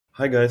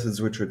Hi guys, it's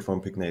Richard from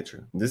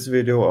Nature. In this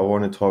video I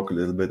want to talk a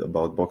little bit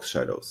about box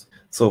shadows.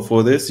 So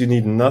for this you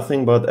need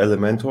nothing but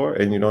Elementor,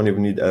 and you don't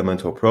even need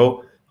Elementor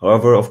Pro.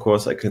 However, of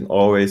course, I can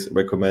always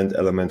recommend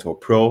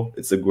Elementor Pro.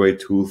 It's a great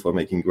tool for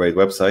making great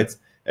websites.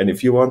 And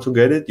if you want to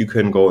get it, you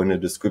can go in the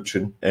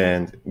description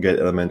and get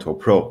Elementor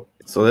Pro.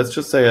 So let's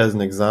just say, as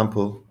an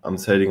example, I'm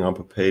setting up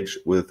a page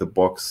with the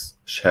box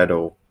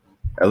shadow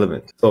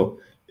element. So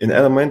in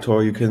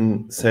Elementor, you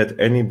can set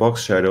any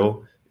box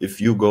shadow if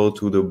you go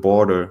to the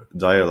border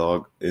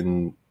dialog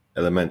in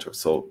Elementor.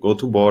 So go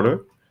to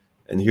border,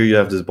 and here you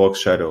have this box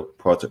shadow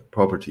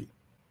property.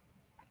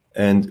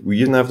 And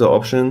we even have the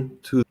option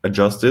to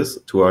adjust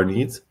this to our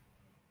needs.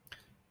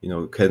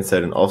 You can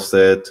set an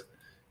offset,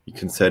 you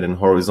can set an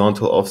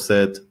horizontal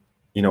offset.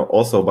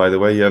 Also, by the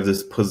way, you have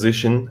this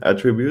position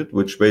attribute,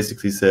 which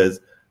basically says,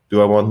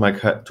 do I want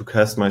to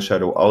cast my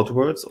shadow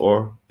outwards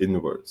or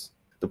inwards?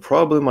 The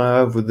problem I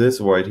have with this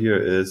right here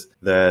is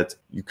that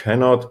you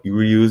cannot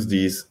reuse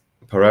these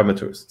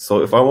parameters.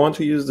 So if I want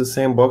to use the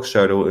same box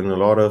shadow in a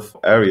lot of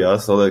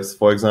areas, so let's,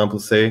 for example,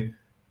 say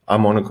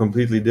I'm on a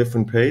completely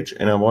different page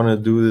and I want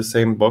to do the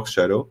same box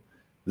shadow,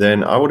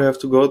 then I would have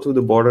to go to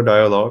the border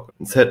dialog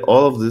and set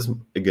all of this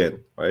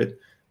again, right?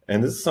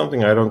 And this is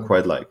something I don't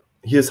quite like.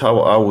 Here's how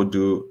I would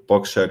do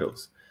box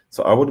shadows.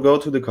 So I would go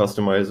to the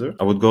customizer,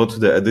 I would go to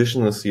the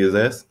additional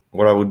CSS.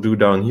 What I would do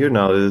down here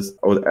now is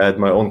I would add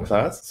my own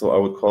class. So I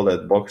would call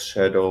that box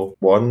shadow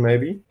 1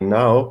 maybe.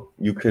 Now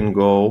you can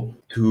go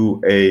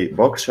to a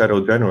box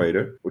shadow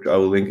generator, which I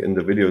will link in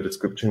the video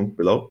description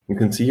below. You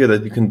can see here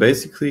that you can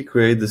basically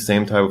create the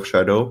same type of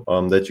shadow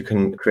that you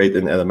can create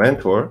in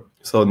Elementor.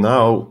 So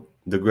now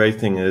the great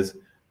thing is,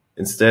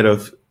 instead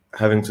of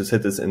having to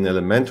set this in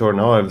Elementor,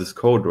 now I have this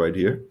code right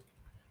here,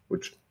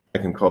 which I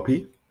can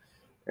copy.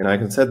 And I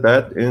can set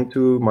that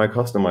into my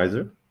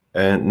customizer.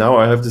 And now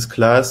I have this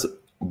class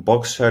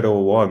box shadow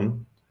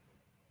 1,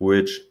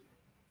 which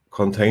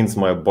contains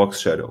my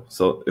box shadow.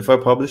 So if I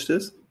publish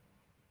this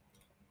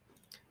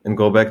and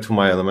go back to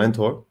my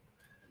Elementor,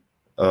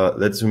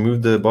 let's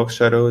remove the box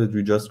shadow that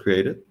we just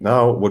created.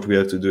 Now what we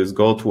have to do is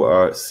go to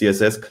our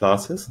CSS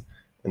classes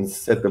and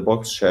set the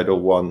box shadow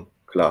 1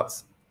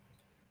 class.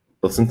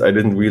 So since I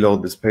didn't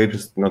reload this page,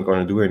 it's not going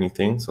to do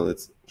anything. So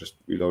let's just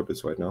reload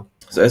this right now.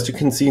 So as you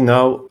can see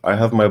now, I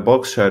have my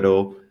box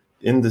shadow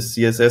in the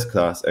CSS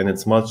class, and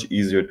it's much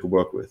easier to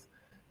work with.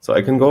 So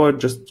I can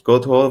just go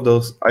to all of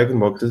those icon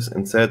boxes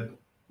and set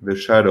the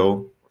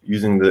shadow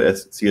using the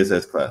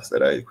CSS class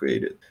that I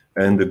created.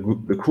 And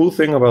the cool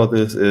thing about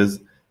this is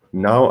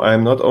now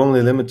I'm not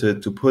only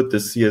limited to put the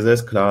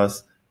CSS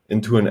class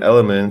into an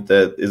element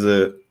that is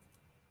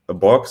a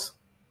box,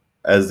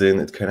 as in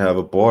it can have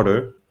a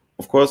border.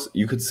 Of course,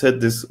 you could set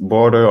this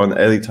border on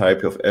any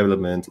type of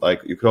element.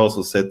 Like you could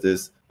also set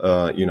this,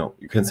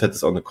 you can set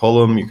this on the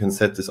column, you can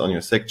set this on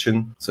your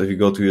section. So if you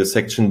go to your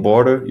section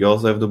border, you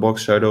also have the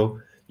box shadow.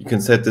 You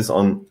can set this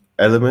on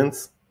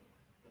elements.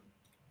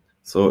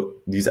 So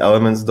these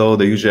elements, though,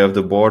 they usually have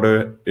the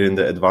border in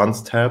the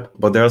advanced tab,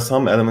 but there are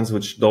some elements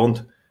which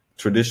don't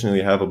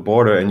traditionally have a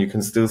border, and you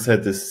can still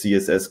set this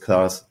CSS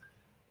class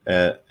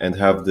and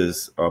have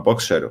this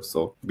box shadow.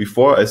 So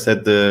before I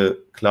set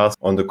the class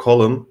on the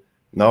column,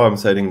 now I'm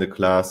setting the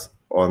class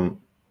on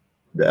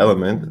the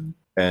element,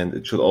 and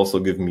it should also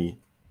give me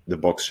the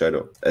box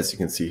shadow, as you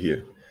can see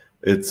here.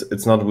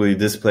 It's not really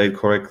displayed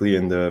correctly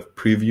in the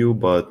preview,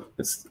 but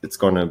it's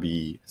gonna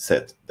be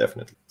set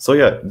definitely. So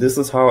yeah, this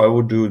is how I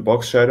would do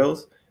box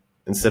shadows.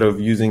 Instead of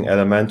using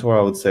Elementor,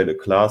 I would set a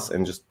class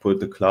and just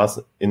put the class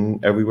in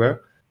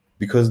everywhere,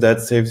 because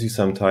that saves you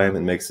some time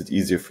and makes it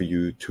easier for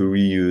you to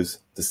reuse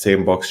the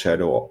same box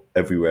shadow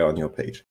everywhere on your page.